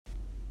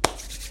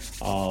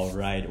All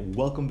right,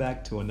 welcome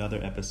back to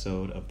another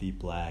episode of the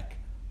Black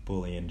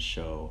Bullion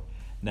Show.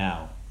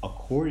 Now,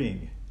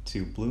 according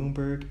to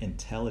Bloomberg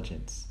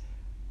Intelligence,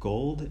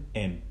 gold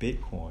and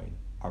Bitcoin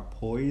are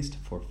poised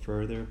for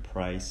further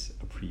price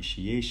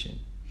appreciation.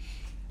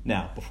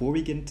 Now, before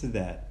we get into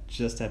that,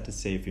 just have to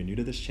say if you're new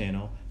to this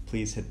channel,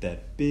 please hit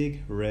that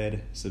big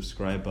red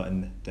subscribe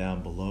button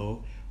down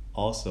below.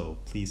 Also,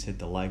 please hit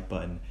the like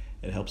button.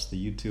 It helps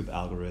the YouTube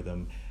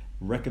algorithm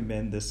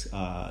recommend this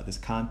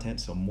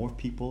content so more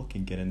people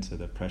can get into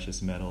the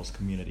precious metals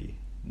community.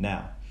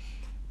 Now,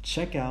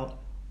 check out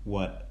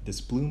what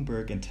this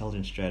Bloomberg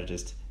intelligence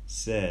strategist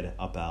said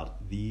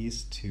about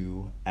these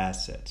two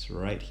assets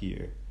right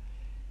here.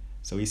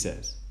 So he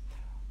says,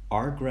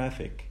 our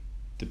graphic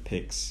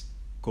depicts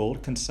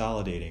gold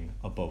consolidating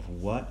above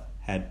what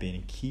had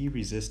been key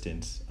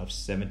resistance of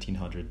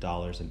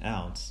 $1,700 an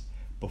ounce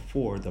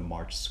before the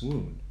March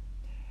swoon.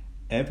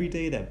 Every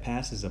day that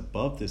passes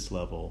above this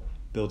level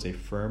builds a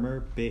firmer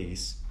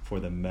base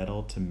for the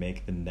metal to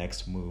make the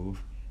next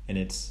move in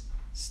its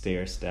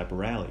stair-step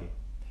rally.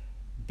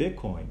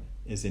 Bitcoin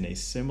is in a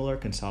similar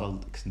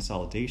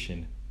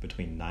consolidation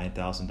between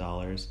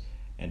 $9,000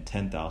 and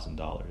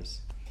 $10,000.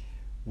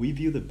 We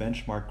view the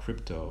benchmark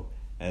crypto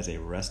as a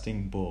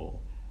resting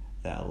bull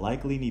that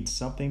likely needs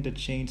something to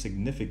change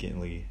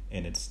significantly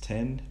in its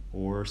 10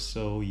 or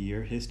so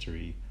year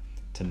history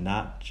to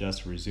not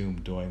just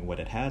resume doing what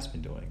it has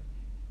been doing,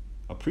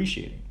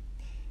 appreciating.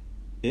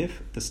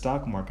 If the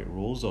stock market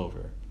rolls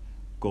over,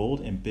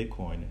 gold and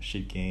Bitcoin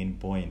should gain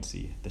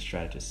buoyancy, the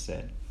strategist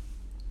said.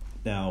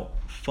 Now,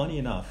 funny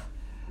enough,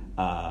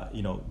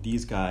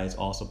 these guys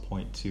also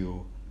point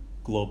to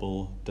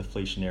global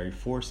deflationary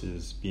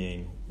forces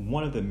being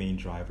one of the main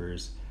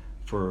drivers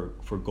for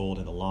gold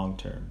in the long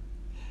term.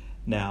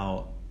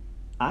 Now,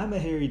 I'm a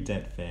Harry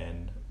Dent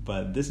fan,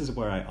 but this is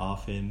where I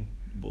often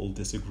will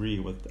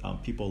disagree with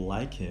people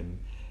like him,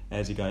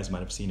 as you guys might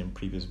have seen in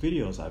previous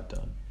videos I've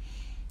done.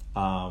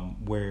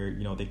 Where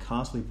they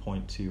constantly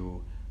point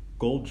to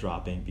gold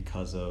dropping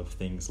because of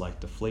things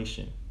like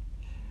deflation.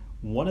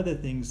 One of the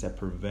things that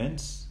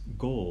prevents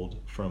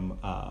gold from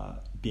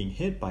being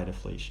hit by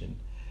deflation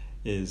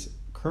is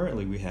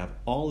currently we have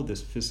all of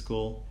this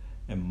fiscal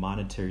and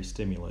monetary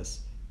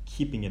stimulus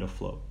keeping it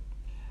afloat.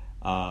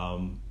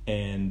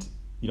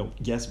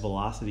 Yes,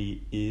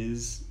 velocity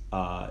is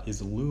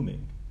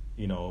looming,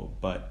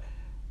 but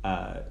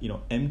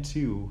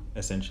M2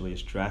 essentially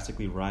is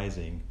drastically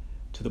rising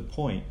to the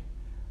point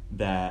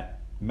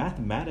that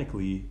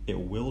mathematically it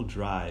will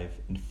drive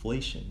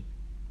inflation.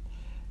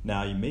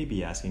 Now you may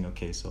be asking,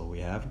 okay, so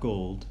we have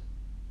gold,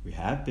 we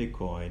have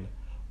Bitcoin,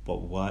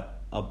 but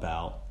what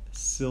about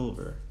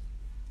silver?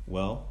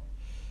 Well,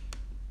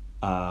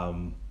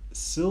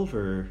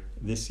 silver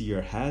this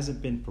year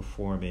hasn't been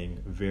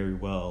performing very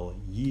well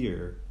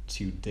year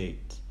to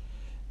date.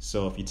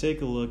 So if you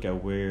take a look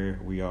at where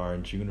we are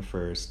on January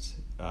 1st,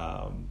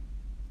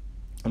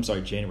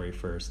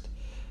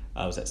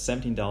 I was at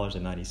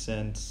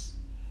 $17.90,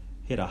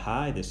 hit a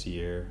high this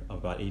year of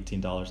about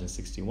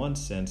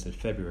 $18.61 in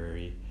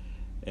February,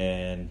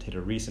 and hit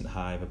a recent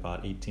high of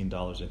about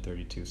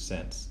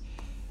 $18.32.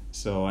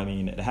 So,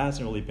 it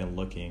hasn't really been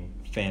looking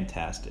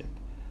fantastic.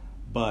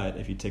 But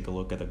if you take a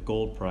look at the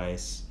gold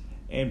price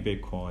and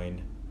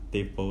Bitcoin,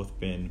 they've both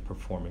been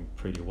performing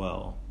pretty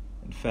well.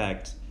 In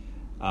fact,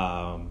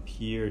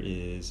 here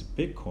is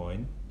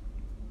Bitcoin.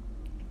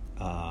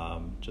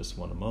 Just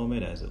one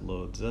moment as it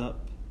loads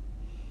up.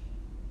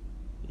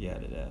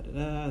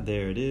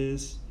 There it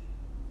is.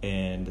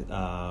 And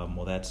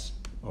that's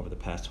over the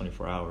past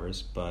 24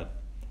 hours.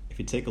 But if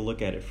you take a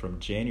look at it from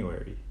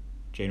January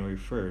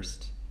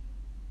 1st,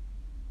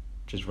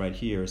 which is right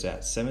here, is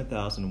at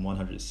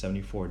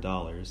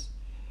 $7,174.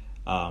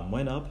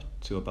 Went up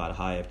to about a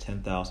high of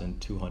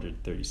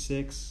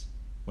 $10,236.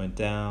 Went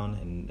down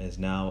and is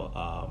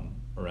now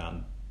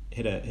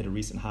hit a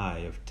recent high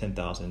of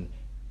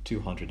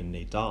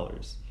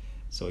 $10,208.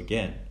 So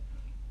again,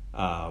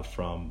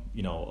 from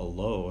a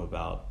low of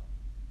about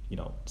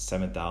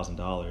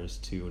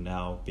 $7,000 to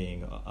now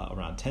being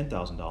around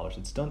 $10,000,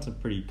 it's done some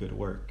pretty good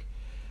work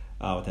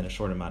within a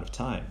short amount of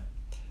time.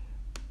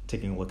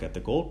 Taking a look at the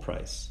gold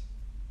price,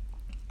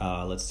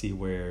 let's see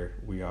where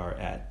we are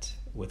at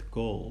with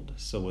gold.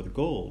 So with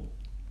gold,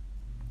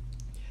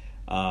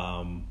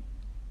 let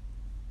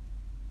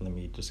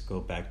me just go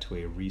back to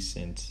a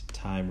recent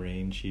time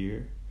range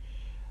here.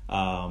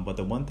 But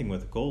the one thing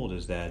with gold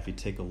is that if you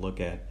take a look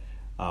at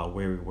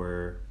where we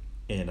were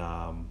in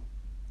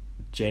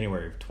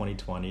January of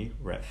 2020,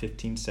 we're at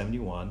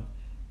 1571,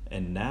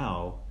 and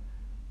now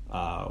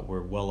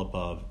we're well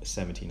above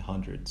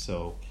 1700.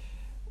 So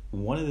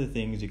one of the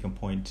things you can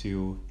point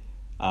to,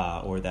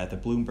 or that the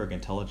Bloomberg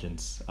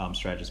intelligence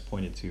strategist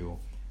pointed to,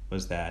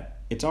 was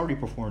that it's already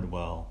performed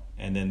well,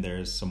 and then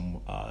there's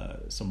some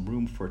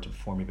room for it to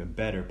perform even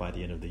better by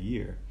the end of the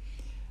year.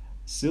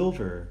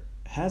 Silver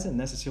hasn't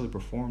necessarily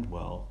performed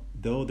well,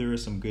 though there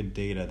is some good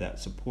data that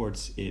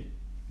supports it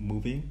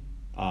moving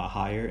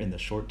higher in the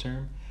short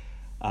term.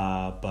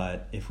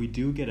 But if we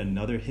do get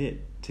another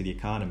hit to the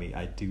economy.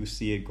 I do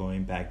see it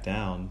going back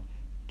down,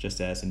 just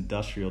as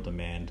industrial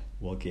demand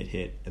will get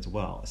hit as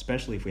well,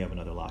 especially if we have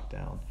another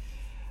lockdown.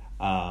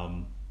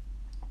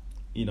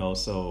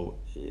 So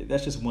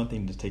that's just one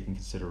thing to take in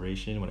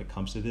consideration when it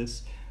comes to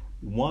this.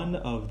 One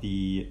of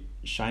the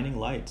shining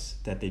lights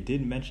that they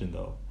didn't mention,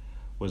 though,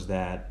 was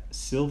that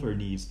silver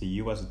needs the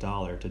US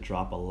dollar to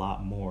drop a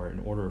lot more in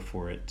order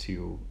for it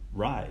to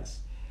rise.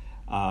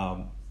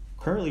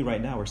 Currently,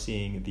 right now, we're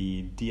seeing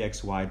the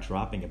DXY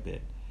dropping a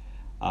bit.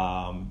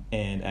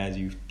 And as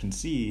you can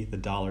see, the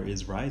dollar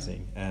is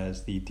rising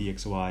as the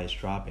DXY is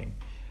dropping.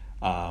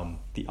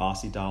 The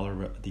Aussie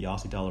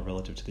dollar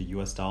relative to the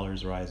US dollar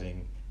is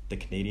rising. The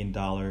Canadian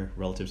dollar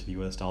relative to the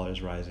US dollar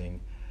is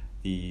rising.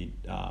 The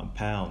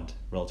pound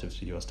relative to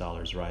the US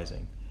dollar is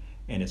rising.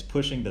 And it's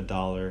pushing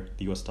the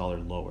US dollar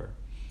lower.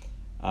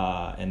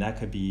 And that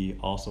could be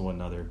also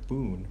another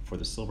boon for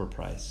the silver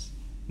price.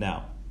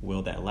 Now,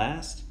 will that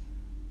last?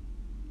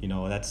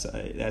 There's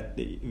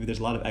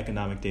a lot of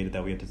economic data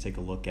that we have to take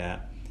a look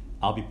at.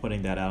 I'll be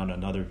putting that out in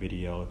another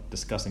video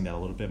discussing that a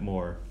little bit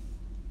more.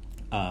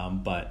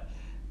 But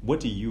what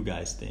do you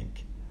guys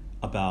think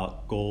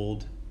about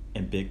gold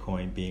and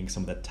Bitcoin being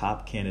some of the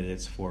top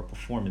candidates for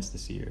performance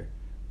this year?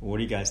 What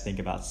do you guys think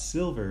about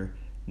silver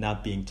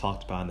not being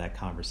talked about in that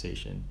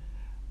conversation?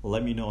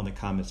 Let me know in the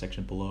comment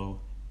section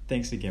below.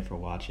 Thanks again for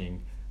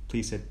watching.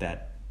 Please hit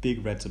that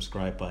big red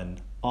subscribe button.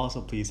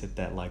 Also, please hit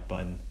that like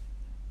button.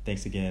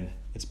 Thanks again.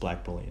 It's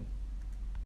Black Bullion.